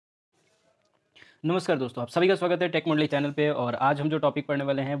नमस्कार दोस्तों, आप सभी का स्वागत है टेकमोडली चैनल पे। और आज हम जो टॉपिक पढ़ने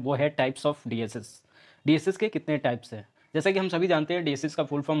वाले हैं वो है टाइप्स ऑफ डीएसएस। डीएसएस के कितने टाइप्स हैं? जैसा कि हम सभी जानते हैं, डीएसएस का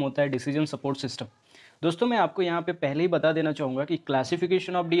फुल फॉर्म होता है डिसीजन सपोर्ट सिस्टम। दोस्तों, मैं आपको यहाँ पे पहले ही बता देना चाहूँगा कि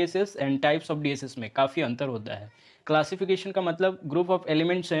classification of DSS and types of DSS में काफ़ी अंतर होता है। क्लासिफिकेशन का मतलब ग्रुप ऑफ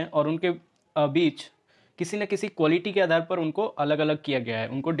एलिमेंट्स हैं और उनके बीच किसी न किसी क्वालिटी के आधार पर उनको अलग अलग किया गया है,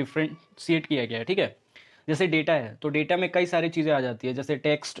 उनको डिफ्रेंशिएट किया गया है। ठीक है, जैसे डेटा है तो डेटा में कई सारी चीज़ें आ जाती है, जैसे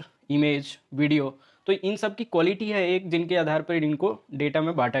टेक्स्ट, इमेज, वीडियो। तो इन सब की क्वालिटी है एक, जिनके आधार पर इनको डेटा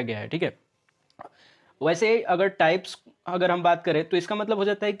में बांटा गया है। ठीक है, वैसे अगर टाइप्स अगर हम बात करें तो इसका मतलब हो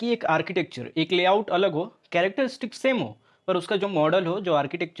जाता है कि एक आर्किटेक्चर, एक लेआउट अलग हो, कैरेक्टरिस्टिक सेम हो, पर उसका जो मॉडल हो, जो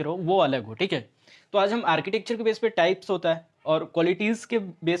आर्किटेक्चर हो, वो अलग हो। ठीक है, तो आज हम आर्किटेक्चर के बेस पे टाइप्स होता है और क्वालिटीज़ के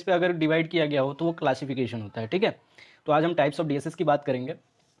बेस पे अगर डिवाइड किया गया हो तो वो क्लासिफिकेशन होता है। ठीक है, तो आज हम टाइप्स ऑफ डीएसएस की बात करेंगे।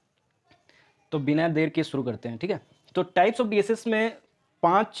 तो बिना देर के शुरू करते हैं। ठीक है, तो टाइप्स ऑफ डीएसएस में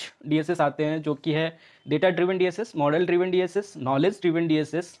 5 डीएसएस आते हैं, जो कि है data driven DSS, model driven DSS, knowledge driven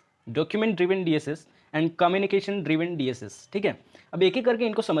DSS, document driven DSS and communication driven DSS. ठीक है, अब एक एक करके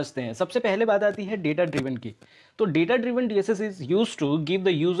इनको समझते हैं। सबसे पहले बात आती है डेटा ड्रिवन की। तो data driven DSS is used to give the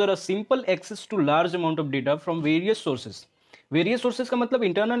user a simple access to large amount of data from various sources. Various sources का मतलब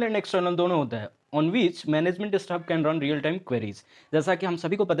इंटरनल एंड एक्सटर्नल दोनों होता है, on which management staff can run real time queries. जैसा कि हम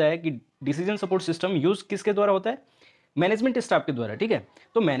सभी को पता है कि डिसीजन सपोर्ट सिस्टम यूज किसके द्वारा होता है? मैनेजमेंट स्टाफ के द्वारा। ठीक है,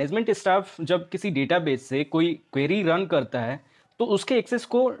 तो मैनेजमेंट स्टाफ जब किसी डेटाबेस से कोई क्वेरी रन करता है तो उसके एक्सेस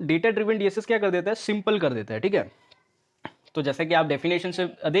को डेटा ड्रिवन डीएसएस क्या कर देता है? सिंपल कर देता है। ठीक है, तो जैसा कि आप डेफिनेशन से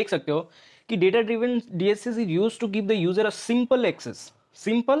देख सकते हो कि data driven DSS is used to give the user a simple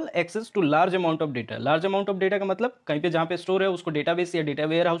access to large amount of data. Large amount of data का मतलब कहीं पे जहाँ पे स्टोर है उसको डेटाबेस या डेटा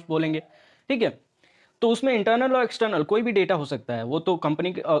वेयर हाउस बोलेंगे। ठीक है, तो उसमें इंटरनल और एक्सटर्नल कोई भी डेटा हो सकता है। वो तो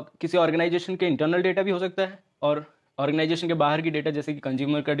कंपनी के किसी ऑर्गेनाइजेशन के इंटरनल डेटा भी हो सकता है और ऑर्गेनाइजेशन के बाहर की डेटा, जैसे कि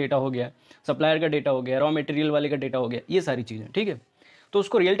कंज्यूमर का डेटा हो गया, सप्लायर का डेटा हो गया, रॉ मटेरियल वाले का डेटा हो गया, ये सारी चीज़ें। ठीक है, तो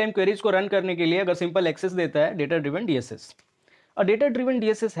उसको रियल टाइम क्वेरीज को रन करने के लिए अगर सिंपल एक्सेस देता है data driven DSS. A data-driven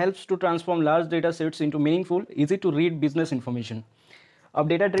DSS helps to transform large data sets into meaningful, easy to read business information. अब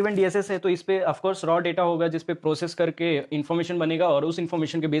डेटा ड्रिवन डीएसएस है तो इस पे ऑफकोर्स रॉ डेटा होगा जिस पे प्रोसेस करके इन्फॉर्मेशन बनेगा और उस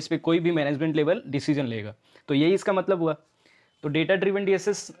इन्फॉर्मेशन के बेस पे कोई भी मैनेजमेंट लेवल डिसीजन लेगा। तो यही इसका मतलब हुआ। तो डेटा ड्रिवन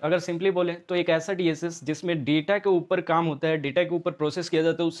डीएसएस अगर सिंपली बोले तो एक ऐसा डीएसएस जिसमें डेटा के ऊपर काम होता है, डेटा के ऊपर प्रोसेस किया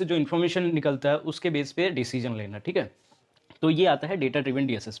जाता है, उससे जो इन्फॉर्मेशन निकलता है उसके बेस पे डिसीजन लेना। ठीक है, तो ये आता है डेटा ड्रिवन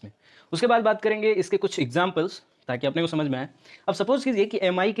डीएसएस में। उसके बाद बात करेंगे इसके कुछ एग्जांपल्स, ताकि अपने को समझ में आए। अब सपोज कीजिए कि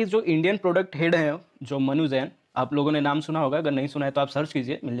एमआई के जो इंडियन प्रोडक्ट हेड हैं, जो मनु जैन, आप लोगों ने नाम सुना होगा, अगर नहीं सुना है तो आप सर्च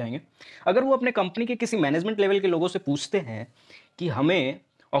कीजिए, मिल जाएंगे। अगर वो अपने कंपनी के किसी मैनेजमेंट लेवल के लोगों से पूछते हैं कि हमें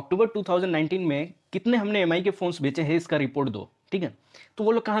अक्टूबर 2019 में कितने हमने एमआई के फ़ोन्स बेचे हैं, इसका रिपोर्ट दो। ठीक है, तो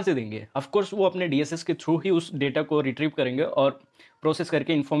वो लोग कहाँ से देंगे? ऑफकोर्स वो अपने डीएसएस के थ्रू ही उस डेटा को रिट्रीव करेंगे और प्रोसेस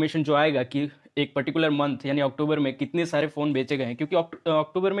करके इन्फॉर्मेशन जो आएगा कि एक पर्टिकुलर मंथ यानी अक्टूबर में कितने सारे फ़ोन बेचे गए हैं, क्योंकि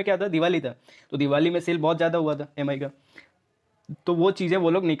अक्टूबर में क्या था? दिवाली था, तो दिवाली में सेल बहुत ज़्यादा हुआ था एमआई का। तो वो चीज़ें वो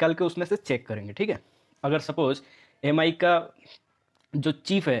लोग निकाल के उसमें से चेक करेंगे। ठीक है, अगर सपोज एमआई का जो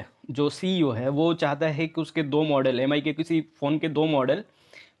चीफ है, जो सीईओ है, वो चाहता है कि उसके दो मॉडल, एमआई के किसी फ़ोन के दो मॉडल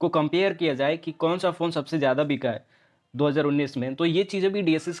को कंपेयर किया जाए कि कौन सा फ़ोन सबसे ज़्यादा बिका है 2019 में, तो ये चीज़ें भी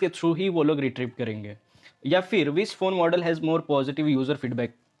डीएसएस के थ्रू ही वो लोग रिट्रीव करेंगे। या फिर विच phone model has more positive user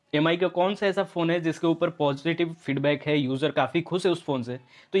feedback, MI का कौन सा ऐसा फ़ोन है जिसके ऊपर पॉजिटिव फीडबैक है, यूज़र काफ़ी खुश है उस फ़ोन से।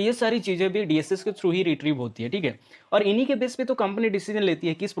 तो ये सारी चीज़ें भी डीएसएस के थ्रू ही रिट्रीव होती है। ठीक है, और इन्हीं के बेस पे तो कंपनी डिसीजन लेती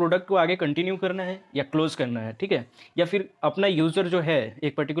है कि इस प्रोडक्ट को आगे कंटिन्यू करना है या क्लोज करना है। ठीक है, या फिर अपना यूज़र जो है,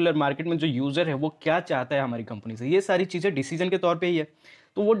 एक पर्टिकुलर मार्केट में जो यूज़र है वो क्या चाहता है हमारी कंपनी से, ये सारी चीज़ें डिसीजन के तौर पर ही है।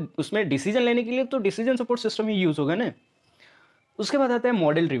 तो वो उसमें डिसीजन लेने के लिए तो डिसीजन सपोर्ट सिस्टम ही यूज़ होगा ना। उसके बाद आता है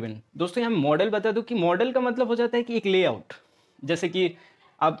मॉडल ड्रिवन। दोस्तों, यहाँ मॉडल बता दूं कि मॉडल का मतलब हो जाता है कि एक लेआउट। जैसे कि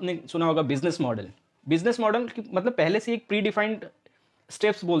आपने सुना होगा बिजनेस मॉडल। बिजनेस मॉडल मतलब पहले से एक प्री डिफाइंड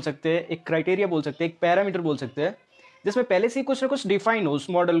स्टेप्स बोल सकते हैं, एक क्राइटेरिया बोल सकते हैं, एक पैरामीटर बोल सकते हैं, जिसमें पहले से ही कुछ ना कुछ डिफाइन हो उस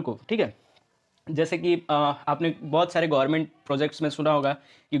मॉडल को। ठीक है, जैसे कि आपने बहुत सारे गवर्नमेंट प्रोजेक्ट्स में सुना होगा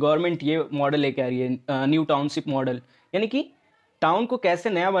कि गवर्नमेंट ये मॉडल लेके आ रही है, न्यू टाउनशिप मॉडल, यानी कि टाउन को कैसे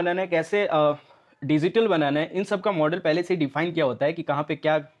नया बनाना है, कैसे डिजिटल बनाना है, इन सब का मॉडल पहले से ही डिफाइन किया होता है कि कहाँ पे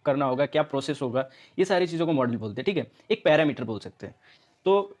क्या करना होगा, क्या प्रोसेस होगा। ये सारी चीज़ों को मॉडल बोलते हैं। ठीक है, एक पैरामीटर बोल सकते हैं।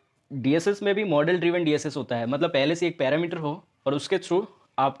 तो डीएसएस में भी मॉडल ड्रिवन डीएसएस होता है, मतलब पहले से एक पैरामीटर हो और उसके थ्रू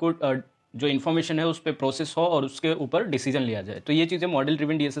आपको जो इन्फॉर्मेशन है उस पर प्रोसेस हो और उसके ऊपर डिसीजन लिया जाए। तो ये चीज़ें मॉडल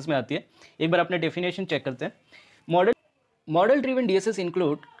ड्रिवन डीएसएस में आती है। एक बार अपने डेफिनेशन चेक करते हैं। Model driven DSS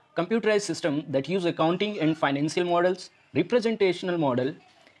include computerized system that use accounting and financial models, representational model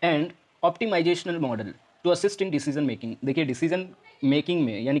and optimizational model to assist in decision making। देखिए, डिसीजन मेकिंग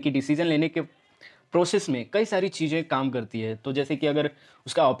में यानी कि डिसीजन लेने के प्रोसेस में कई सारी चीज़ें काम करती है। तो जैसे कि अगर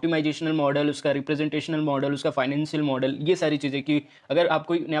उसका ऑप्टिमाइजेशनल मॉडल, उसका रिप्रेजेंटेशनल मॉडल, उसका फाइनेंशियल मॉडल, ये सारी चीज़ें कि अगर आप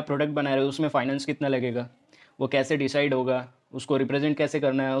कोई नया प्रोडक्ट बना रहे हो उसमें फाइनेंस कितना लगेगा, वो कैसे डिसाइड होगा, उसको रिप्रेजेंट कैसे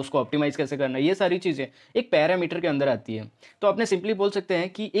करना है, उसको ऑप्टिमाइज़ कैसे करना है, ये सारी चीज़ें एक पैरामीटर के अंदर आती है। तो अपने सिंपली बोल सकते हैं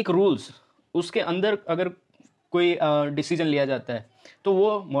कि एक रूल्स, उसके अंदर अगर कोई डिसीजन लिया जाता है तो वो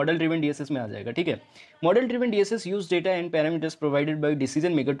मॉडल ड्रिवन डीएसएस में आ जाएगा। ठीक है, model driven DSS use data and parameters provided by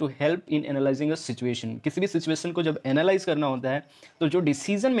decision maker to help in analysing a situation. किसी भी सिचुएशन को जब एनालाइज करना होता है तो जो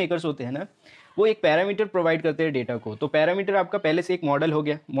डिसीजन मेकर्स होते हैं ना, वो एक पैरामीटर प्रोवाइड करते हैं डेटा को। तो पैरामीटर आपका पहले से एक मॉडल हो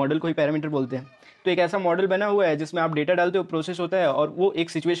गया, मॉडल को ही पैरामीटर बोलते हैं। तो एक ऐसा मॉडल बना हुआ है जिसमें आप डेटा डालते हो, प्रोसेस होता है और वो एक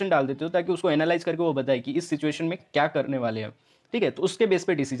सिचुएशन डाल देते हो ताकि उसको एनालाइज करके वो बताए कि इस सिचुएशन में क्या करने वाले हैं। ठीक है, तो उसके बेस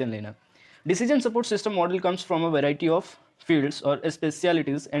पे डिसीजन लेना। Decision support system model comes from a variety of fields or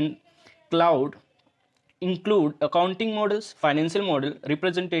specialities and cloud include accounting models, financial model,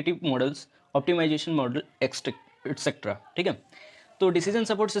 representative models, optimization model, etc. ठीक है, तो डिसीजन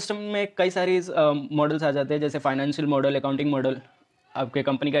सपोर्ट सिस्टम में कई सारे मॉडल्स आ जाते हैं, जैसे फाइनेंशियल मॉडल, अकाउंटिंग मॉडल, आपके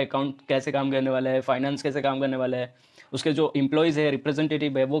कंपनी का अकाउंट कैसे काम करने वाला है, फाइनेंस कैसे काम करने वाला है, उसके जो एम्प्लॉयज़ है,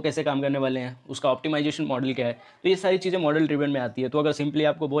 रिप्रेजेंटेटिव है, वो कैसे काम करने वाले हैं, उसका ऑप्टिमाइजेशन मॉडल क्या है। तो ये सारी चीज़ें मॉडल ड्रिवन में आती है। तो अगर सिंपली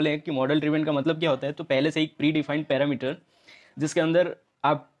आपको बोलें कि मॉडल ड्रिवन का मतलब क्या होता है, तो पहले से एक प्री डिफाइंड पैरामीटर जिसके अंदर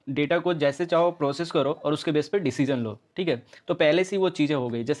आप डेटा को जैसे चाहो प्रोसेस करो और उसके बेस पे डिसीजन लो। ठीक है, तो पहले से ही वो चीज़ें हो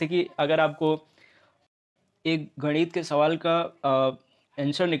गई। जैसे कि अगर आपको एक गणित के सवाल का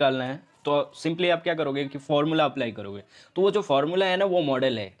आंसर निकालना है तो सिंपली आप क्या करोगे कि फॉर्मूला अप्लाई करोगे। तो वो जो फॉर्मूला है ना, वो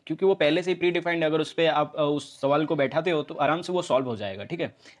मॉडल है, क्योंकि वो पहले से ही प्री डिफाइंड है। अगर उस पर आप उस सवाल को बैठाते हो तो आराम से वो सॉल्व हो जाएगा। ठीक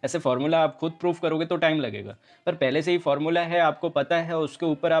है, ऐसे फॉर्मूला आप खुद प्रूफ करोगे तो टाइम लगेगा, पर पहले से ही फॉर्मूला है, आपको पता है, उसके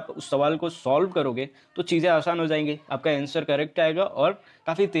ऊपर आप उस सवाल को सॉल्व करोगे तो चीज़ें आसान हो जाएंगी, आपका आंसर करेक्ट आएगा और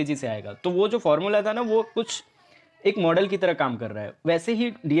काफ़ी तेज़ी से आएगा। तो वो जो फॉर्मूला था ना, वो कुछ एक मॉडल की तरह काम कर रहा है। वैसे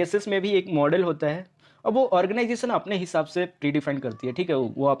ही डीएसएस में भी एक मॉडल होता है। अब वो ऑर्गेनाइजेशन अपने हिसाब से प्रीडिफाइन करती है। ठीक है,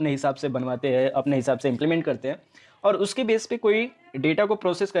 वो अपने हिसाब से बनवाते हैं, अपने हिसाब से इम्प्लीमेंट करते हैं और उसके बेस पे कोई डेटा को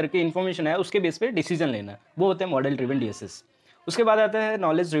प्रोसेस करके इन्फॉर्मेशन है, उसके बेस पे डिसीजन लेना, वो होता है मॉडल ड्रिवन डीएसएस। उसके बाद आता है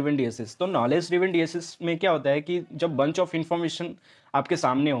नॉलेज ड्रिवन डीएसएस। तो नॉलेज ड्रिवन डीएसएस में क्या होता है कि जब बंच ऑफ इन्फॉर्मेशन आपके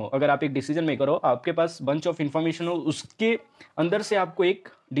सामने हो, अगर आप एक डिसीजन मेकर हो, आपके पास बंच ऑफ इन्फॉर्मेशन हो, उसके अंदर से आपको एक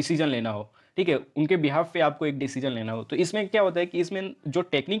डिसीजन लेना हो। ठीक है, उनके बिहाफ पे आपको एक डिसीजन लेना हो। तो इसमें क्या होता है कि इसमें जो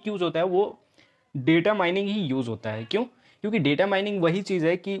टेक्निक यूज़ होता है वो डेटा माइनिंग ही यूज़ होता है। क्यों? क्योंकि डेटा माइनिंग वही चीज़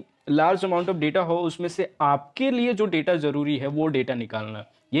है कि लार्ज अमाउंट ऑफ डेटा हो, उसमें से आपके लिए जो डेटा ज़रूरी है वो डेटा निकालना,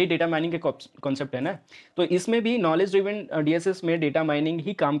 यही डेटा माइनिंग का कॉन्सेप्ट है ना। तो इसमें भी नॉलेज ड्रिवन डीएसएस में डेटा माइनिंग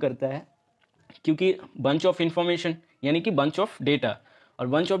ही काम करता है, क्योंकि बंच ऑफ इंफॉर्मेशन यानी कि बंच ऑफ डेटा, और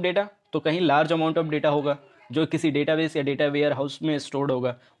बंच ऑफ डेटा तो कहीं लार्ज अमाउंट ऑफ डेटा होगा जो किसी डेटाबेस या डेटा वेयर हाउस में स्टोर्ड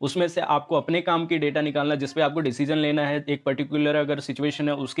होगा। उसमें से आपको अपने काम की डेटा निकालना, जिस पे आपको डिसीजन लेना है, एक पर्टिकुलर अगर सिचुएशन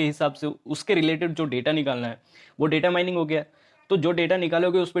है उसके हिसाब से उसके रिलेटेड जो डेटा निकालना है, वो डेटा माइनिंग हो गया। तो जो डेटा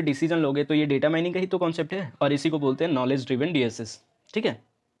निकालोगे उस पर डिसीजन लोगे, तो ये डेटा माइनिंग का ही तो कॉन्सेप्ट है और इसी को बोलते हैं नॉलेज ड्रिवन डीएसएस। ठीक है,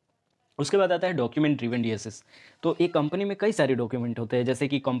 उसके बाद आता है डॉक्यूमेंट ड्रिवन डीएसएस। तो एक कंपनी में कई सारे डॉक्यूमेंट होते हैं, जैसे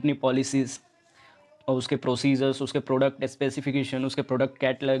कि कंपनी पॉलिसीज़ और उसके प्रोसीजर्स, उसके प्रोडक्ट स्पेसिफिकेशन, उसके product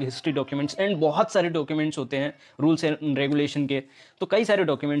catalogue, history documents and बहुत सारे डॉक्यूमेंट्स होते हैं रूल्स एंड रेगुलेशन के। तो कई सारे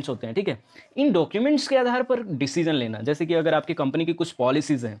डॉक्यूमेंट्स होते हैं। ठीक है, इन डॉक्यूमेंट्स के आधार पर डिसीजन लेना, जैसे कि अगर आपकी कंपनी की कुछ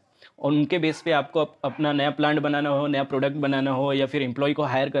पॉलिसीज़ हैं और उनके बेस पे आपको अपना नया प्लांट बनाना हो, नया प्रोडक्ट बनाना हो या फिर एम्प्लॉय को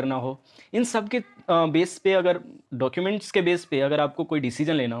हायर करना हो, इन सब के बेस पे, अगर डॉक्यूमेंट्स के बेस पे अगर आपको कोई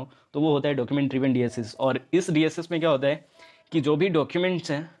डिसीजन लेना हो तो वो होता है डॉक्यूमेंट ड्रिवन डीएसएस। और इस डीएसएस में क्या होता है कि जो भी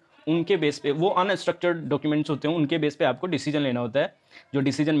डॉक्यूमेंट्स हैं उनके बेस पे, वो अनस्ट्रक्चर्ड डॉक्यूमेंट्स होते हैं, उनके बेस पे आपको डिसीजन लेना होता है। जो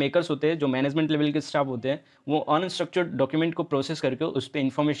डिसीजन मेकर्स होते हैं, जो मैनेजमेंट लेवल के स्टाफ होते हैं, वो अनस्ट्रक्चर्ड डॉक्यूमेंट को प्रोसेस करके उस पर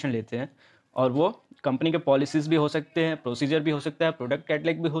इंफॉर्मेशन लेते हैं और वो कंपनी के पॉलिसीज़ भी हो सकते हैं, प्रोसीजर भी हो सकता है, प्रोडक्ट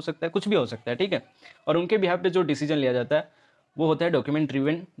कैटलॉग भी हो सकता है, कुछ भी हो सकता है। ठीक है, और उनके बिहाफ पे जो डिसीजन लिया जाता है वो होता है डॉक्यूमेंट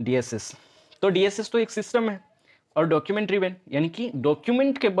ड्रिवन डीएसएस। तो डीएसएस तो एक सिस्टम है और डॉक्यूमेंट ड्रिवन यानी कि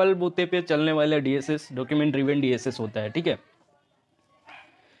डॉक्यूमेंट के बलबूते पे चलने वाला डीएसएस डॉक्यूमेंट ड्रिवन डीएसएस होता है। ठीक है,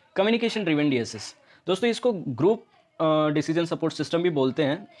 कम्युनिकेशन ड्रिवन डीएसएस, दोस्तों इसको ग्रुप डिसीजन सपोर्ट सिस्टम भी बोलते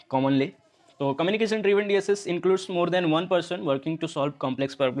हैं कॉमनली। तो communication driven DSS includes more than one person working to solve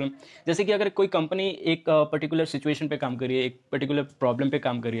complex problem. जैसे कि अगर कोई कंपनी एक पर्टिकुलर सिचुएशन पे काम कर रही है, एक पर्टिकुलर प्रॉब्लम पे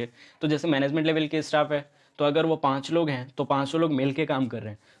काम कर रही है, तो जैसे मैनेजमेंट लेवल के स्टाफ है, तो अगर वो 5 लोग हैं तो 5 लोग मिल के काम कर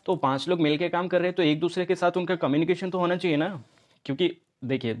रहे हैं। तो 5 लोग मिल के काम कर रहे हैं तो एक दूसरे के साथ उनका कम्युनिकेशन तो होना चाहिए ना। क्योंकि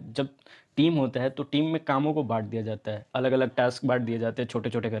देखिए, जब टीम होता है तो टीम में कामों को बांट दिया जाता है, अलग अलग टास्क बांट दिए जाते हैं, छोटे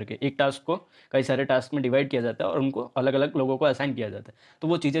छोटे करके एक टास्क को कई सारे टास्क में डिवाइड किया जाता है और उनको अलग अलग लोगों को असाइन किया जाता है, तो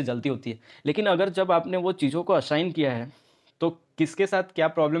वो चीज़ें जल्दी होती है। लेकिन अगर जब आपने वो चीज़ों को असाइन किया है तो किसके साथ क्या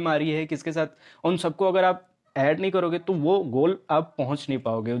प्रॉब्लम आ रही है, किसके साथ, उन सबको अगर आप ऐड नहीं करोगे तो वो गोल आप पहुंच नहीं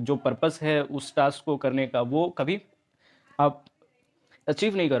पाओगे, जो पर्पस है उस टास्क को करने का वो कभी आप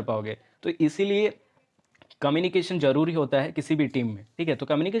अचीव नहीं कर पाओगे। तो इसीलिए कम्युनिकेशन जरूरी होता है किसी भी टीम में, ठीक है। तो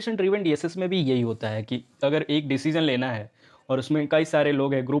कम्युनिकेशन ड्रिवन डीएसएस में भी यही होता है कि अगर एक डिसीजन लेना है और उसमें कई सारे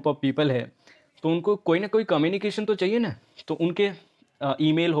लोग हैं, ग्रुप ऑफ पीपल है, तो उनको कोई ना कोई कम्युनिकेशन तो चाहिए ना। तो उनके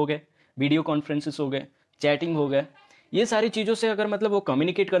ईमेल हो गए, वीडियो कॉन्फ्रेंसेस हो गए, चैटिंग हो गए, ये सारी चीज़ों से अगर मतलब वो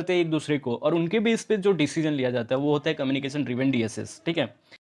कम्युनिकेट करते हैं एक दूसरे को और उनके बेस पे जो डिसीजन लिया जाता है वो होता है कम्युनिकेशन ड्रिवन डीएसएस, ठीक है।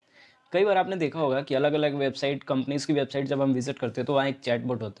 कई बार आपने देखा होगा कि अलग अलग वेबसाइट, कंपनीज की वेबसाइट जब हम विजिट करते हैं तो वहाँ एक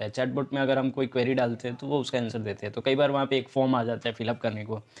चैटबॉट होता है। चैटबॉट में अगर हम कोई क्वेरी डालते हैं तो वो उसका आंसर देते हैं। तो कई बार वहाँ पे एक फॉर्म आ जाता है फिलअप करने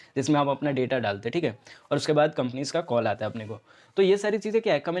को, जिसमें आप अपना डेटा डालते हैं, ठीक है। और उसके बाद कंपनीज का कॉल आता है अपने को। तो ये सारी चीज़ें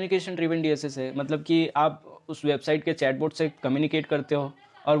क्या है, कम्युनिकेशन ड्रिवन डीएसएस है। मतलब कि आप उस वेबसाइट के चैटबॉट से कम्युनिकेट करते हो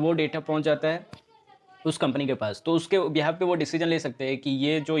और वो डेटा पहुँच जाता है उस कंपनी के पास। तो उसके बिहाफ पे वो डिसीजन ले सकते हैं कि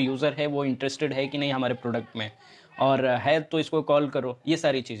ये जो यूज़र है वो इंटरेस्टेड है कि नहीं हमारे प्रोडक्ट में, और है तो इसको कॉल करो, ये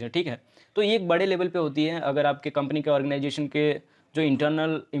सारी चीज़ें, ठीक है। तो ये एक बड़े लेवल पे होती है। अगर आपके कंपनी के ऑर्गेनाइजेशन के जो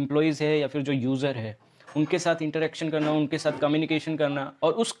इंटरनल एम्प्लॉयज़ है या फिर जो यूज़र है उनके साथ इंटरेक्शन करना, उनके साथ कम्युनिकेशन करना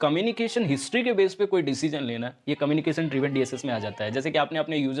और उस कम्युनिकेशन हिस्ट्री के बेस पे कोई डिसीजन लेना, ये कम्युनिकेशन ड्रिवन डीएसएस में आ जाता है। जैसे कि आपने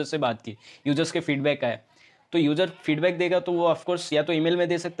अपने यूज़र से बात की, यूज़र्स के फीडबैक आए, तो यूज़र फीडबैक देगा तो वो ऑफकोर्स या तो ईमेल में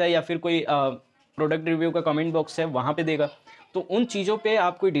दे सकता है या फिर कोई प्रोडक्ट रिव्यू का कमेंट बॉक्स है वहाँ पे देगा। तो उन चीज़ों पे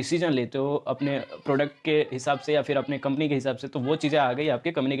आप कोई डिसीजन लेते हो अपने प्रोडक्ट के हिसाब से या फिर अपने कंपनी के हिसाब से, तो वो चीज़ें आ गई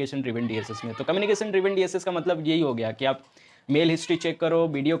आपके कम्युनिकेशन ड्रिवन डीएसएस में। तो कम्युनिकेशन ड्रिवन डीएसएस का मतलब यही हो गया कि आप मेल हिस्ट्री चेक करो,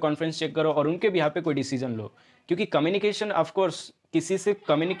 वीडियो कॉन्फ्रेंस चेक करो और उनके बिहाफ पे कोई डिसीजन लो। क्योंकि कम्युनिकेशन ऑफकोर्स किसी से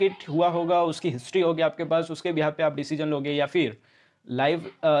कम्युनिकेट हुआ होगा, उसकी हिस्ट्री होगी आपके पास, उसके बिहाफ पे आप डिसीजन लोगे या फिर लाइव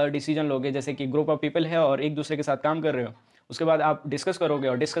डिसीजन लोगे। जैसे कि ग्रुप ऑफ पीपल है और एक दूसरे के साथ काम कर रहे हो, उसके बाद आप डिस्कस करोगे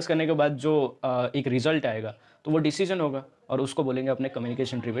और डिस्कस करने के बाद जो एक रिजल्ट आएगा तो वो डिसीजन होगा और उसको बोलेंगे अपने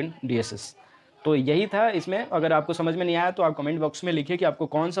कम्युनिकेशन ड्रिवन डीएसएस। तो यही था इसमें। अगर आपको समझ में नहीं आया तो आप कमेंट बॉक्स में लिखिए कि आपको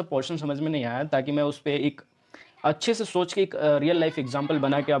कौन सा पोर्शन समझ में नहीं आया, ताकि मैं उस पर एक अच्छे से सोच के एक रियल लाइफ एग्जांपल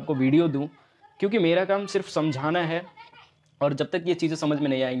बना के आपको वीडियो दूं। क्योंकि मेरा काम सिर्फ समझाना है और जब तक ये चीज़ें समझ में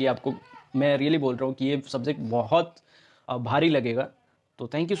नहीं आएंगी आपको, मैं रियली बोल रहा हूँ कि ये सब्जेक्ट बहुत भारी लगेगा। तो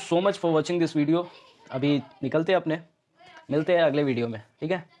thank you so much for watching this video. अभी निकलते हैं अपने, मिलते हैं अगले वीडियो में,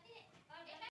 ठीक है।